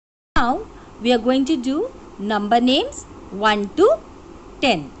Now we are going to do number names 1 to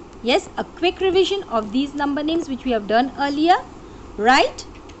 10. Yes, a quick revision of these number names which we have done earlier, right?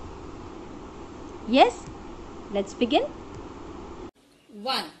 Yes, let's begin.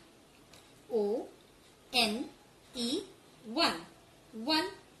 1. O-N-E 1. One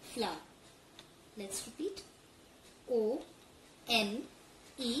flower. Let's repeat. O-N-E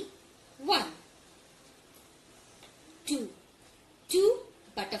 1. 2. 2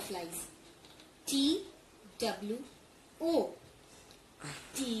 butterflies. T-W-O.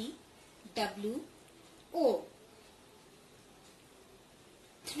 T-W-O.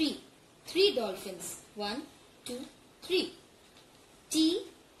 3. 3 dolphins. 1, 2, 3. T-H-R-E-E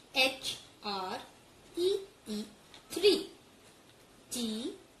 3.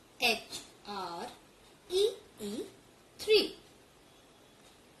 T-H-R-E-E 3.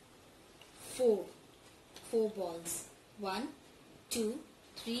 4. 4 balls. 1, 2,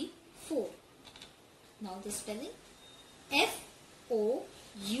 3, 4. Now the spelling. F-O-U-R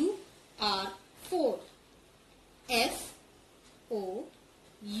 4. F-O-U-R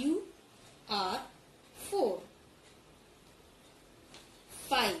 4.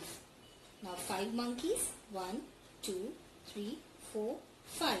 5. Now 5 monkeys. 1, 2, 3, 4,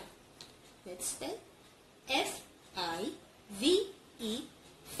 5. Let's spell. F-I-V-E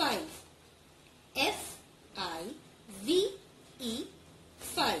 5. F-I-V-E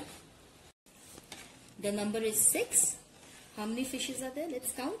 5. The number is 6. How many fishes are there?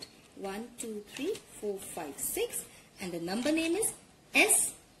 Let's count. 1, 2, 3, 4, 5, 6. And the number name is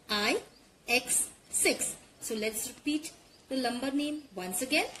S-I-X-6. So let's repeat the number name once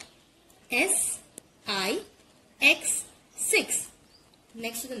again. S-I-X-6.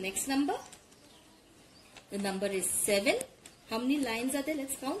 Next to the next number. The number is 7. How many lions are there?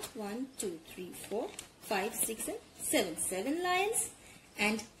 Let's count. 1, 2, 3, 4, 5, 6 and 7. 7 lions.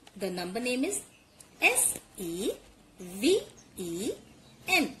 And the number name is S-E-V-E-N.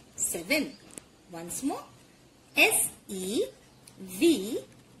 7. Once more. S-E-V-E-N.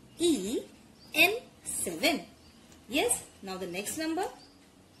 7. Yes. Now the next number.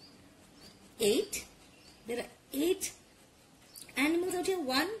 8. There are 8 animals out here.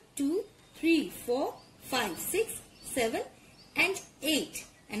 1, 2, 3, 4, 5, 6, 7 and 8.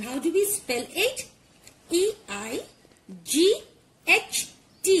 And how do we spell 8? E-I-G-H-T.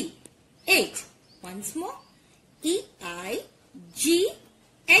 8. Once more. E-I-G-H-T.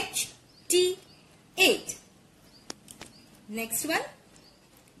 8. Next one.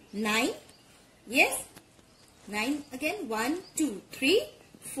 9. Yes. 9 again. 1, 2, 3,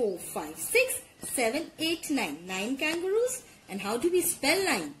 4, 5, 6, 7, 8, 9. 9 kangaroos. And how do we spell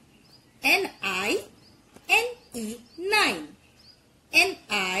 9? N-I-N-E 9.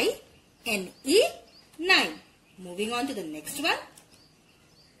 N-I-N-E 9. Moving on to the next one.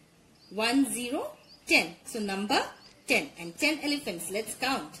 1, 0, 10. So number 10. And 10 elephants. Let's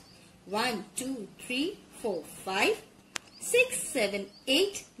count. 1, 2, 3, 4, 5, 6, 7,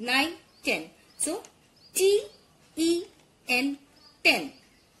 8, 9, 10. So T-E-N 10.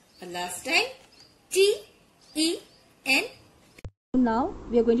 And last time. T-E-N. Now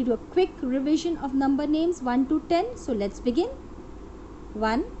we are going to do a quick revision of number names 1 to 10. So let's begin.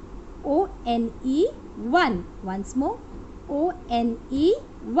 1. O-N-E 1. Once more. O-N-E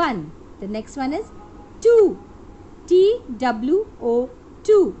 1. The next one is 2. T-W-O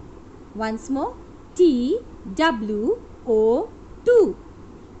 2. Once more. T-W-O 2.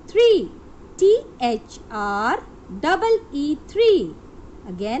 3. T-H-R-E-E 3.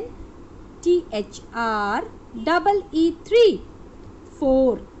 Again. T-H-R-E-E 3.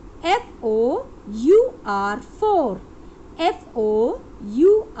 4. F-O-U-R 4.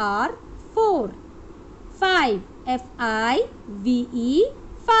 F-O-U-R 4. 5. F-I-V-E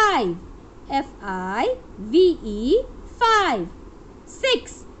 5. F-I-V-E 5.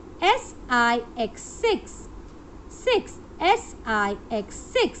 6. S-I-X 6. 6. S-I-X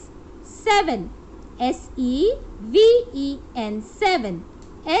 6. 7. S-E-V-E-N 7.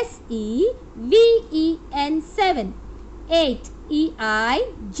 S-E-V-E-N 7. 8.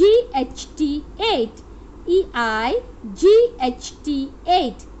 E-I-G-H-T 8. E-I-G-H-T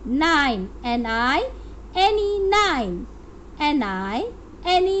 8. 9. N-I-N-E 9.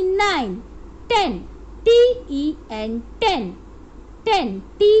 N-I-N-E 9. 10. T-E-N 10. 10.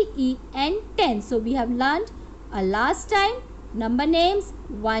 T-E-N 10. So we have learned last time number names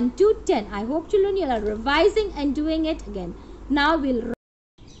 1 to 10. I hope children you are revising and doing it again. Now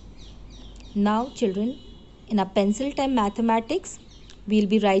children, in our pencil time mathematics, we'll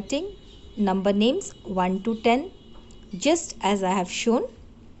be writing number names 1 to 10 just as I have shown.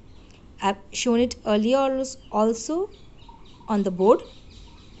 I've shown it earlier also on the board.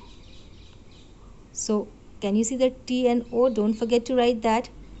 So can you see the T and O? Don't forget to write that.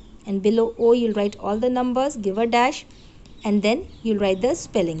 And below O you'll write all the numbers, give a dash, and then you'll write the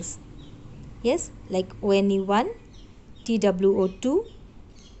spellings. Yes, like ONE1, TWO2,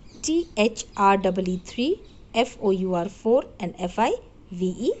 THREE3, FOUR4, and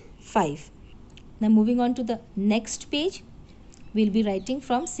FIVE5. Now moving on to the next page, we'll be writing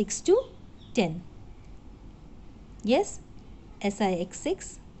from 6 to 10. Yes,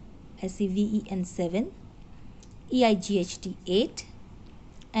 SIX6, SEVEN7, EIGHT 8,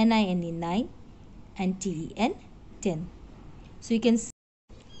 NINE 9, and TEN 10. So you can see,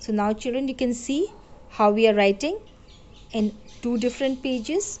 so now children, you can see how we are writing in two different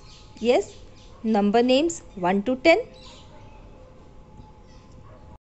pages. Yes, number names 1 to 10